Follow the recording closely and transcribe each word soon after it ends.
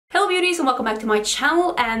beauties, and welcome back to my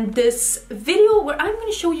channel and this video where I'm going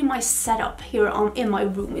to show you my setup here in my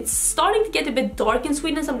room. It's starting to get a bit dark in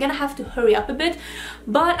Sweden, so I'm gonna have to hurry up a bit,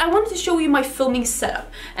 but I wanted to show you my filming setup,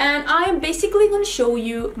 and I'm basically going to show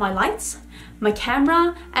you my lights, my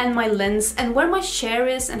camera and my lens, and where my chair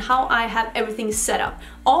is and how I have everything set up.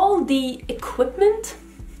 All the equipment,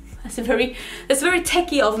 that's very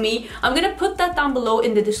techie of me. I'm gonna put that down below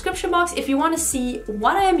in the description box if you want to see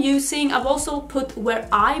what I am using. I've also put where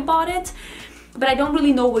I bought it, but I don't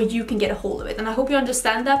really know where you can get a hold of it, and I hope you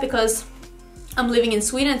understand that because I'm living in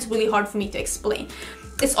Sweden. It's really hard for me to explain.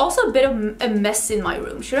 It's also a bit of a mess in my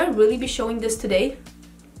room. Should I really be showing this today?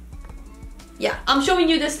 Yeah, I'm showing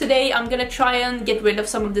you this today. I'm gonna try and get rid of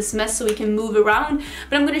some of this mess so we can move around,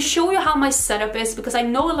 but I'm gonna show you how my setup is because I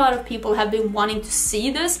know a lot of people have been wanting to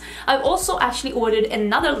see this. I've also actually ordered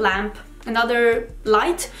another lamp, another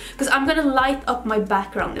light, because I'm gonna light up my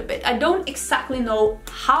background a bit. I don't exactly know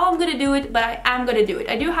how I'm gonna do it, but I am gonna do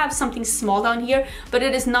it. I do have something small down here, but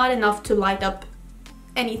it is not enough to light up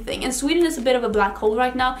anything, and Sweden is a bit of a black hole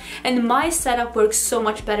right now, and my setup works so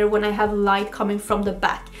much better when I have light coming from the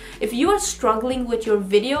back. If you are struggling with your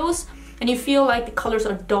videos and you feel like the colors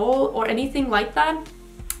are dull or anything like that,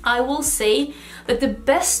 I will say that the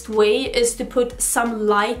best way is to put some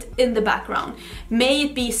light in the background. May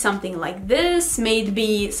it be something like this, may it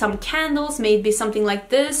be some candles, may it be something like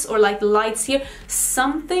this, or like the lights here,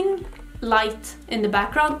 something light in the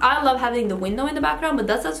background. I love having the window in the background, but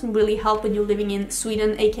that doesn't really help when you're living in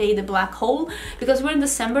Sweden, aka the black hole, because we're in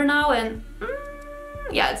December now and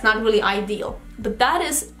yeah, it's not really ideal. But that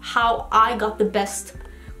is how I got the best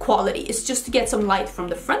quality. It's just to get some light from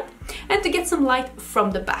the front and to get some light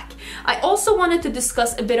from the back. I also wanted to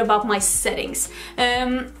discuss a bit about my settings.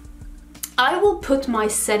 I will put my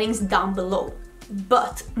settings down below,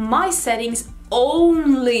 but my settings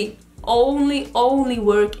only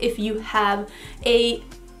work if you have a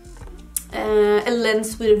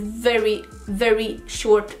lens with a very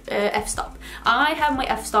short f-stop. I have my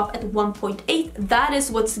f-stop at 1.8. That is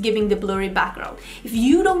what's giving the blurry background. If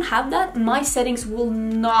you don't have that, my settings will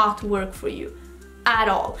not work for you at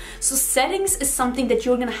all. So settings is something that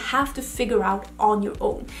you're gonna have to figure out on your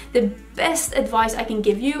own. The best advice I can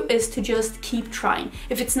give you is to just keep trying.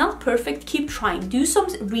 If it's not perfect, keep trying. Do some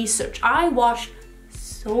research. I watch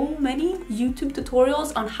so many YouTube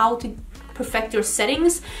tutorials on how to perfect your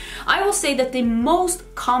settings. I will say that the most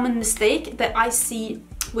common mistake that I see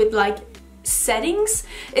with like settings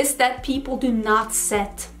is that people do not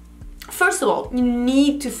set. First of all, you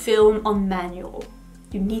need to film on manual.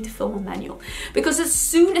 You need to film on manual because as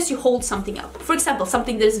soon as you hold something up, for example,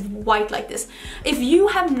 something that is white like this, if you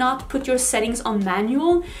have not put your settings on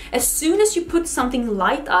manual, as soon as you put something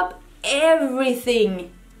light up,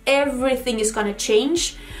 everything is gonna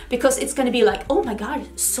change, because it's gonna be like, oh my god,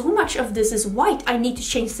 so much of this is white, I need to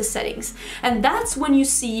change the settings. And that's when you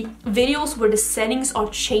see videos where the settings are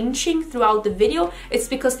changing throughout the video. It's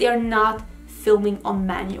because they are not filming on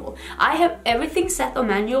manual. I have everything set on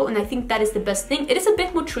manual, and I think that is the best thing. It is a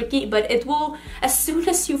bit more tricky, but it will, as soon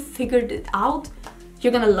as you figured it out,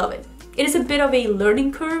 you're gonna love it. It is a bit of a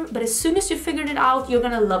learning curve, but as soon as you figured it out, you're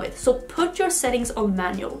gonna love it. So put your settings on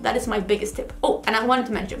manual. That is my biggest tip. Oh, and I wanted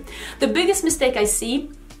to mention, the biggest mistake I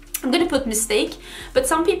see, I'm gonna put mistake, but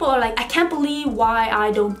some people are like, I can't believe why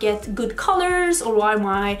I don't get good colors, or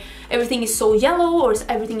why everything is so yellow, or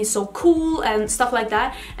everything is so cool, and stuff like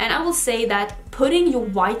that. And I will say that putting your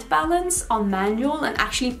white balance on manual and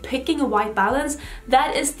actually picking a white balance,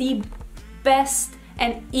 that is the best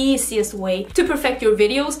and easiest way to perfect your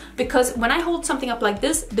videos, because when I hold something up like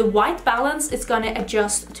this, the white balance is gonna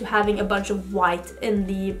adjust to having a bunch of white in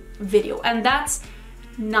the video, and that's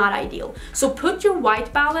not ideal. So put your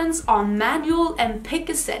white balance on manual and pick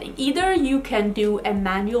a setting. Either you can do a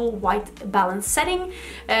manual white balance setting,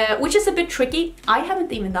 which is a bit tricky. I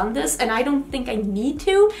haven't even done this and I don't think I need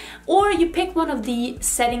to, or you pick one of the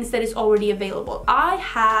settings that is already available. I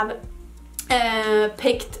have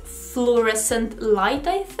picked fluorescent light,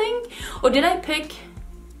 I think, or did I pick?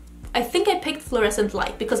 I think I picked fluorescent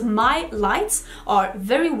light because my lights are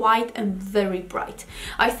very white and very bright.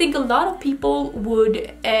 I think a lot of people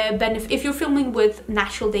would benefit if you're filming with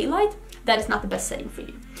natural daylight. That is not the best setting for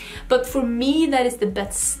you, but for me that is the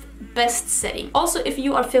best setting. Also, if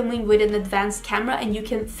you are filming with an advanced camera and you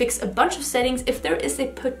can fix a bunch of settings, if there is a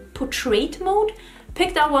portrait mode,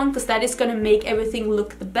 pick that one, because that is going to make everything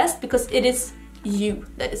look the best, because it is you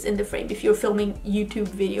that is in the frame. If you're filming YouTube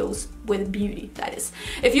videos with beauty, that is.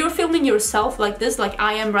 If you're filming yourself like this, like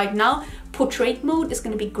I am right now, portrait mode is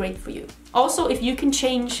going to be great for you. Also, if you can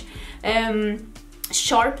change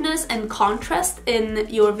sharpness and contrast in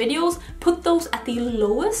your videos, put those at the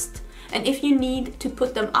lowest. And if you need to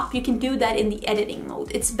put them up, you can do that in the editing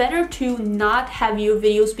mode. It's better to not have your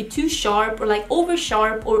videos be too sharp or like over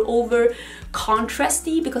sharp or over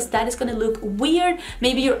contrasty, because that is gonna look weird.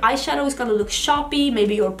 Maybe your eyeshadow is gonna look choppy,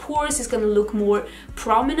 maybe your pores is gonna look more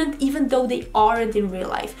prominent, even though they aren't in real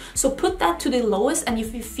life. So put that to the lowest, and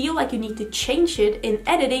if you feel like you need to change it in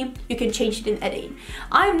editing, you can change it in editing.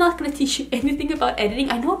 I'm not gonna teach you anything about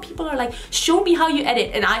editing. I know people are like, show me how you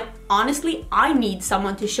edit, and honestly, I need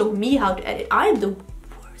someone to show me how to edit. I'm the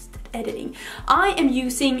worst at editing. I am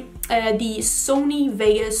using the Sony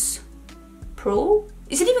Vegas PRO.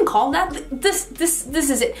 Is it even called that? This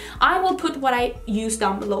is it. I will put what I use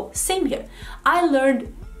down below. Same here. I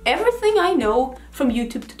learned everything I know from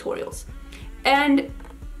YouTube tutorials. And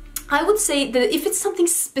I would say that if it's something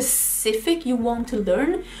specific you want to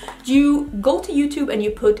learn, you go to YouTube and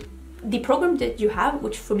you put the program that you have,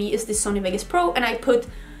 which for me is the Sony Vegas PRO, and I put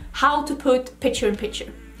how to put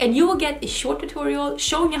picture-in-picture. And you will get a short tutorial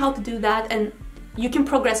showing you how to do that, and you can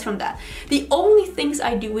progress from that. The only things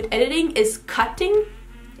I do with editing is cutting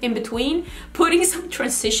in between, putting some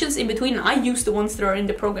transitions in between. I use the ones that are in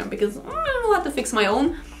the program because I don't know how to fix my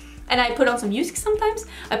own. And I put on some music sometimes.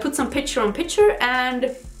 I put some picture-on-picture,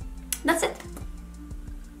 and that's it.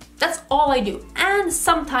 That's all I do. And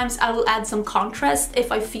sometimes I will add some contrast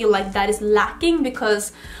if I feel like that is lacking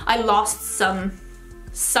because I lost some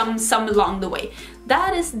along the way.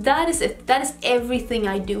 That is it. That is everything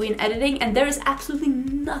I do in editing, and there is absolutely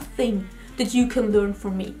nothing that you can learn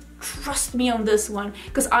from me. Trust me on this one,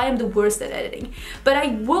 because I am the worst at editing. But I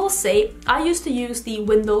will say, I used to use the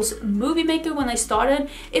Windows Movie Maker when I started.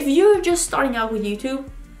 If you're just starting out with YouTube,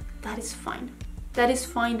 that is fine. That is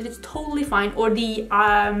fine, that is totally fine. Or the,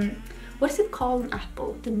 what is it called in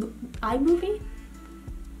Apple? The iMovie?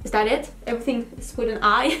 Is that it? Everything is with an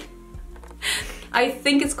I? I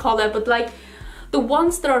think it's called that, but like the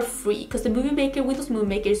ones that are free, because the Movie Maker, Windows Movie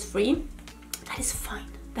Maker is free, that is fine.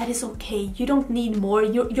 That is okay. You don't need more.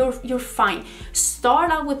 You're fine.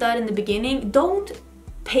 Start out with that in the beginning. Don't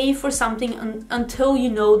pay for something until you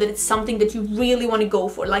know that it's something that you really want to go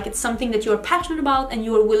for. Like it's something that you're passionate about and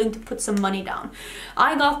you are willing to put some money down.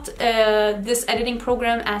 I got this editing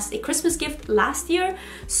program as a Christmas gift last year,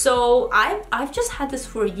 so I've just had this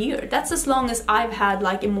for a year. That's as long as I've had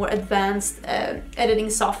like a more advanced editing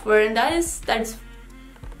software, and that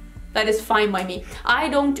is fine by me. I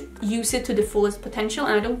don't use it to the fullest potential,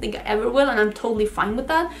 and I don't think I ever will, and I'm totally fine with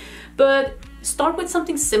that. But start with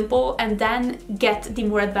something simple and then get the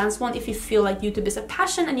more advanced one if you feel like YouTube is a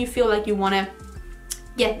passion and you feel like you want to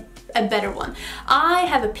get a better one. I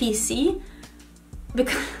have a PC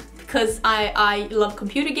because I love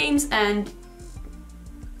computer games, and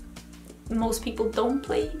most people don't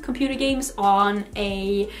play computer games on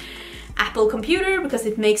a Apple computer because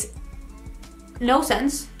it makes no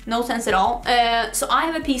sense at all. So I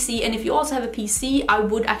have a PC, and if you also have a PC, I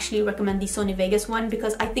would actually recommend the Sony Vegas one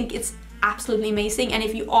because I think it's absolutely amazing. And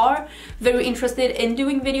if you are very interested in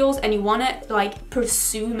doing videos and you want to like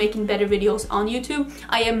pursue making better videos on YouTube,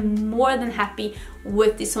 I am more than happy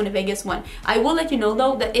with the Sony Vegas one. I will let you know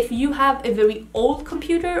though that if you have a very old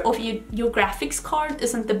computer, or if your graphics card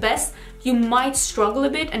isn't the best, you might struggle a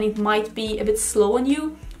bit and it might be a bit slow on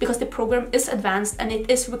you, because the program is advanced and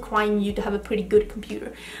it is requiring you to have a pretty good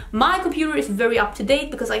computer. My computer is very up to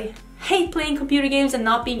date because I hate playing computer games and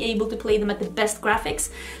not being able to play them at the best graphics.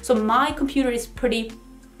 So my computer is pretty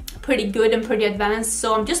good and pretty advanced.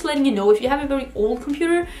 So I'm just letting you know, if you have a very old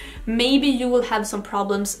computer, maybe you will have some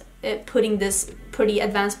problems putting this pretty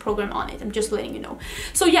advanced program on it. I'm just letting you know.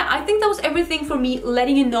 So yeah, I think that was everything for me,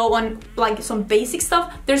 letting you know on like some basic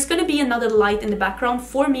stuff. There's gonna be another light in the background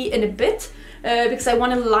for me in a bit. Because I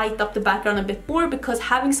want to light up the background a bit more, because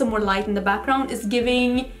having some more light in the background is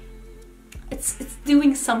giving... It's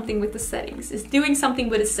doing something with the settings. It's doing something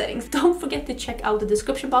with the settings. Don't forget to check out the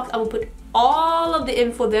description box. I will put all of the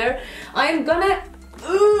info there. I'm gonna...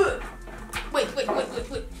 Wait.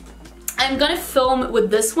 I'm gonna film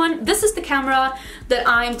with this one. This is the camera that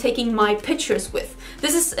I'm taking my pictures with.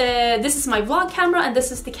 This is my vlog camera, and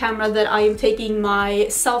this is the camera that I am taking my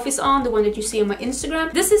selfies on, the one that you see on my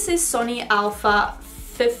Instagram. This is a Sony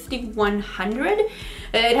A5100.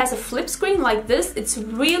 It has a flip screen like this. It's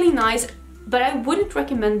really nice, but I wouldn't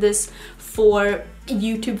recommend this for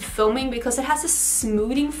YouTube filming because it has a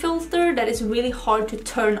smoothing filter that is really hard to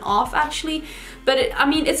turn off actually. But I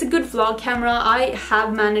mean, it's a good vlog camera. I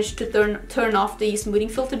have managed to turn off the smoothing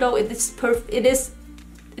filter though. It's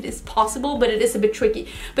it is possible, but it is a bit tricky.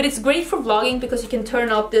 But it's great for vlogging because you can turn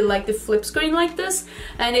up the flip screen like this,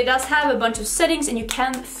 and it does have a bunch of settings, and you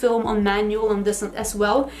can film on manual on this as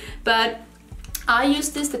well. But I use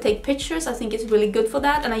this to take pictures. I think it's really good for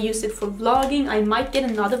that, and I use it for vlogging. I might get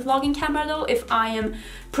another vlogging camera though if I am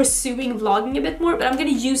pursuing vlogging a bit more, but I'm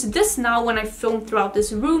gonna use this now when I film throughout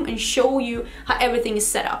this room and show you how everything is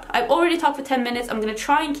set up. I've already talked for 10 minutes. I'm gonna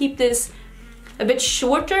try and keep this a bit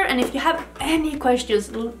shorter, and if you have any questions,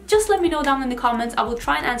 just let me know down in the comments. I will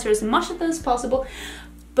try and answer as much of them as possible.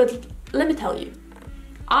 But let me tell you,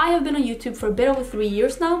 I have been on YouTube for a bit over 3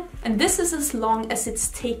 years now, and this is as long as it's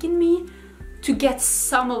taken me to get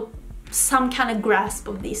some kind of grasp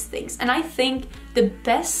of these things. And I think the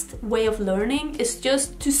best way of learning is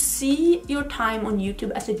just to see your time on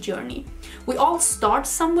YouTube as a journey. We all start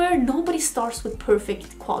somewhere. Nobody starts with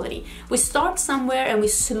perfect quality. We start somewhere and we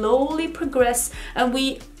slowly progress, and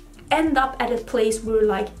we end up at a place where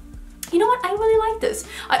we're like, you know what, I really like this.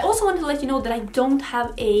 I also want to let you know that I don't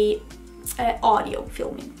have a audio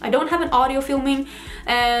filming. I don't have an audio filming,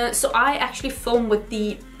 so I actually film with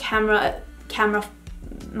the camera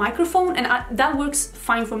microphone, and that works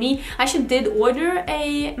fine for me. I actually did order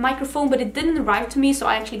a microphone, but it didn't arrive to me, so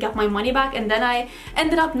I actually got my money back, and then I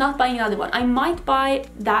ended up not buying another one. I might buy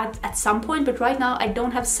that at some point, but right now I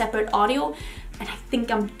don't have separate audio, and I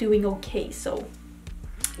think I'm doing okay, so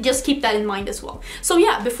just keep that in mind as well. So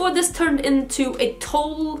yeah, before this turned into a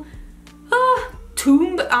total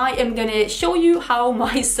tomb, I am gonna show you how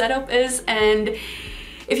my setup is, and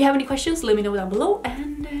if you have any questions, let me know down below,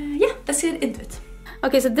 and yeah, let's get into it.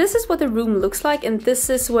 Okay, so this is what the room looks like, and this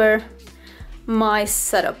is where my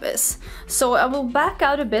setup is. So I will back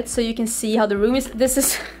out a bit so you can see how the room is. This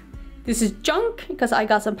is junk because I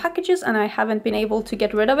got some packages and I haven't been able to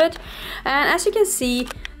get rid of it. And as you can see,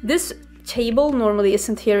 this table normally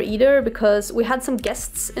isn't here either because we had some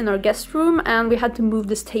guests in our guest room and we had to move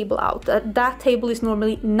this table out. That table is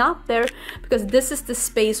normally not there because this is the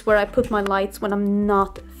space where I put my lights when I'm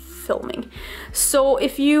not filming. So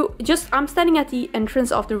if you I'm standing at the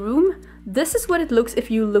entrance of the room. This is what it looks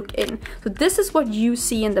if you look in. So this is what you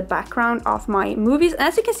see in the background of my movies. And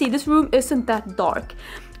as you can see, this room isn't that dark,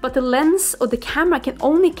 but the lens or the camera can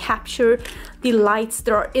only capture the lights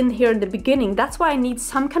that are in here in the beginning. That's why I need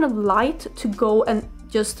some kind of light to go and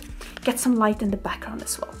just get some light in the background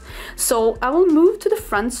as well. So I will move to the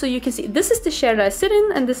front so you can see. This is the chair that I sit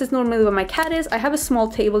in, and this is normally where my cat is. I have a small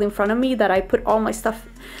table in front of me that I put all my stuff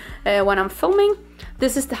when I'm filming.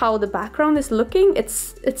 This is how the background is looking.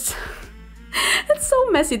 It's it's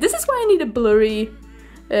so messy. This is why I need a blurry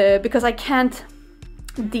because I can't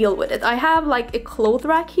deal with it. I have like a cloth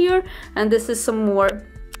rack here, and this is some more.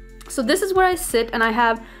 So this is where I sit, and I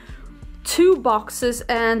have 2 boxes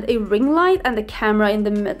and a ring light and the camera in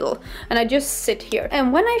the middle, and I just sit here.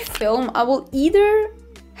 And when I film, I will either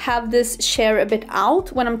have this chair a bit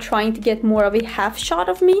out when I'm trying to get more of a half shot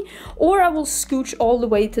of me, or I will scooch all the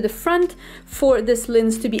way to the front for this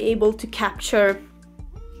lens to be able to capture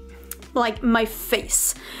like my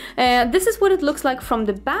face. This is what it looks like from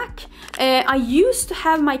the back. I used to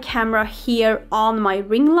have my camera here on my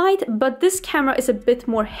ring light, but this camera is a bit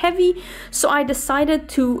more heavy, so I decided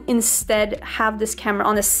to instead have this camera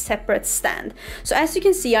on a separate stand. So as you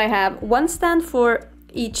can see, I have one stand for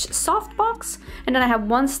each softbox, and then I have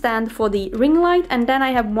one stand for the ring light, and then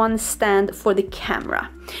I have one stand for the camera.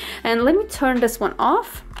 And let me turn this one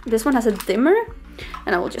off. This one has a dimmer,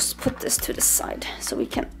 and I will just put this to the side so we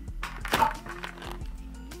can.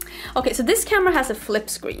 Okay, so this camera has a flip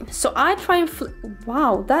screen. So I try and flip.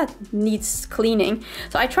 Wow, that needs cleaning.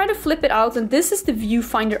 So I try to flip it out, and this is the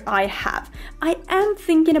viewfinder I have. I am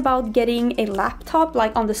thinking about getting a laptop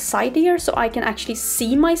like on the side here so I can actually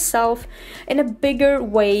see myself in a bigger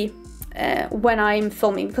way when I'm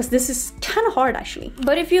filming, because this is kind of hard actually.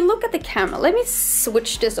 But if you look at the camera, let me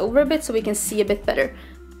switch this over a bit so we can see a bit better.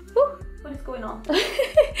 Ooh, what is going on?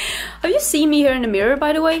 Have you seen me here in the mirror,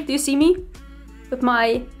 by the way? Do you see me? With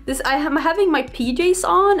I'm having my PJs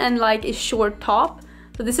on and like a short top.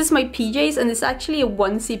 So this is my PJs, and it's actually a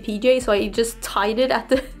onesie PJ, so I just tied it at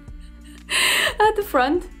the at the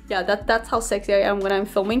front. Yeah, that's how sexy I am when I'm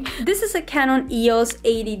filming. This is a Canon EOS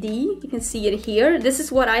 80D. You can see it here. This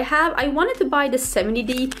is what I have. I wanted to buy the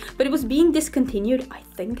 70D, but it was being discontinued, I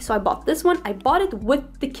think. So I bought this one. I bought it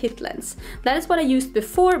with the kit lens. That is what I used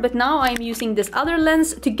before, but now I'm using this other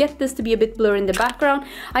lens to get this to be a bit blurry in the background.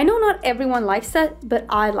 I know not everyone likes that, but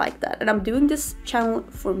I like that. And I'm doing this channel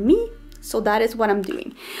for me, so that is what I'm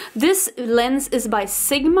doing. This lens is by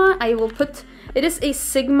Sigma. It is a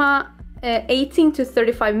Sigma 18 to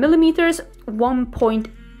 35 millimeters,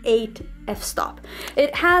 1.8 f-stop.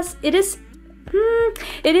 It is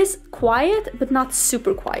It is quiet, but not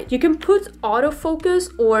super quiet. You can put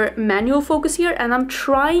autofocus or manual focus here, and I'm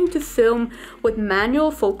trying to film with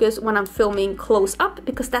manual focus when I'm filming close up,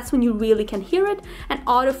 because that's when you really can hear it, and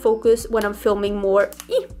autofocus when I'm filming more,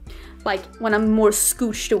 like when I'm more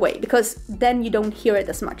scooched away, because then you don't hear it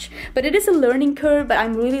as much. But it is a learning curve, but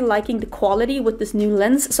I'm really liking the quality with this new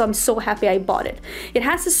lens, so I'm so happy I bought it. It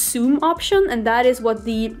has a zoom option, and that is what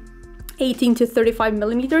the 18 to 35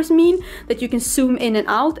 millimeters mean, that you can zoom in and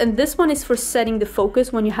out, and this one is for setting the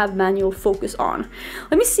focus when you have manual focus on.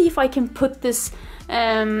 Let me see if I can put this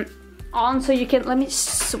on so you can, let me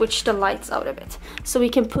switch the lights out a bit so we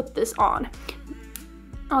can put this on.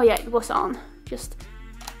 Oh yeah, it was on.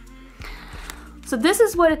 So this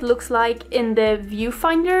is what it looks like in the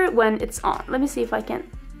viewfinder when it's on. Let me see if I can,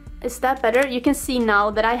 is that better? You can see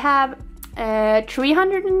now that I have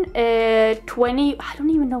 320, I don't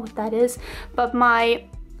even know what that is, but I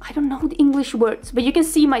don't know the English words, but you can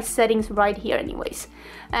see my settings right here anyways.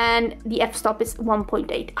 And the f-stop is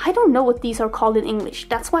 1.8. I don't know what these are called in English,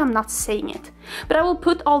 that's why I'm not saying it. But I will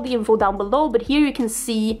put all the info down below, but here you can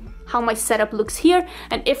see how my setup looks here.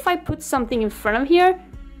 And if I put something in front of here,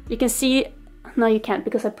 you can see, no you can't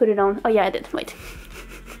because I put it on, oh yeah I did, wait.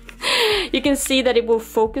 You can see that it will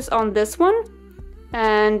focus on this one,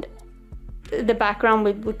 and the background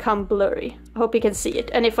will become blurry. I hope you can see it.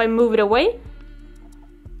 And if I move it away,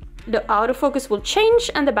 the autofocus will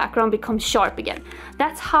change and the background becomes sharp again.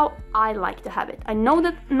 That's how I like to have it. I know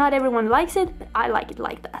that not everyone likes it, but I like it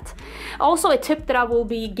like that. Also, a tip that I will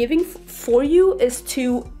be giving for you is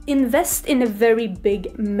to invest in a very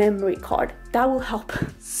big memory card. That will help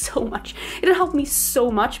so much. It'll help me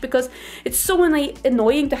so much because it's so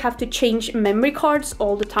annoying to have to change memory cards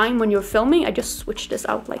all the time when you're filming. I just switch this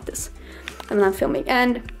out like this and I'm filming,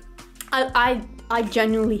 and I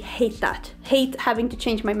genuinely hate that. Hate having to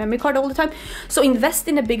change my memory card all the time. So invest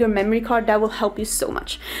in a bigger memory card, that will help you so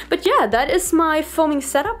much. But yeah, that is my filming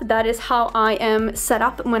setup. That is how I am set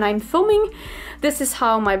up when I'm filming. This is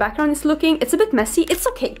how my background is looking. It's a bit messy, it's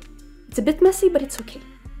okay. It's a bit messy, but it's okay.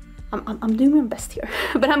 I'm doing my best here.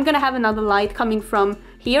 But I'm gonna have another light coming from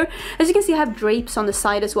here. As you can see, I have drapes on the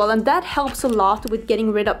side as well, and that helps a lot with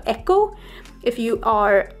getting rid of echo. If you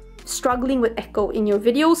are struggling with echo in your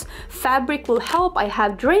videos, fabric will help. I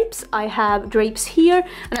have drapes here,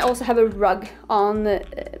 and I also have a rug on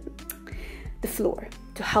the floor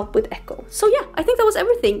to help with echo. So yeah, I think that was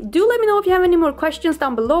everything. Do let me know if you have any more questions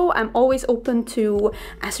down below. I'm always open to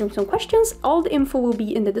answering some questions. All the info will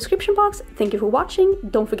be in the description box. Thank you for watching.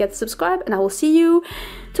 Don't forget to subscribe, and I will see you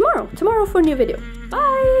tomorrow for a new video.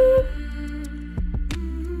 Bye!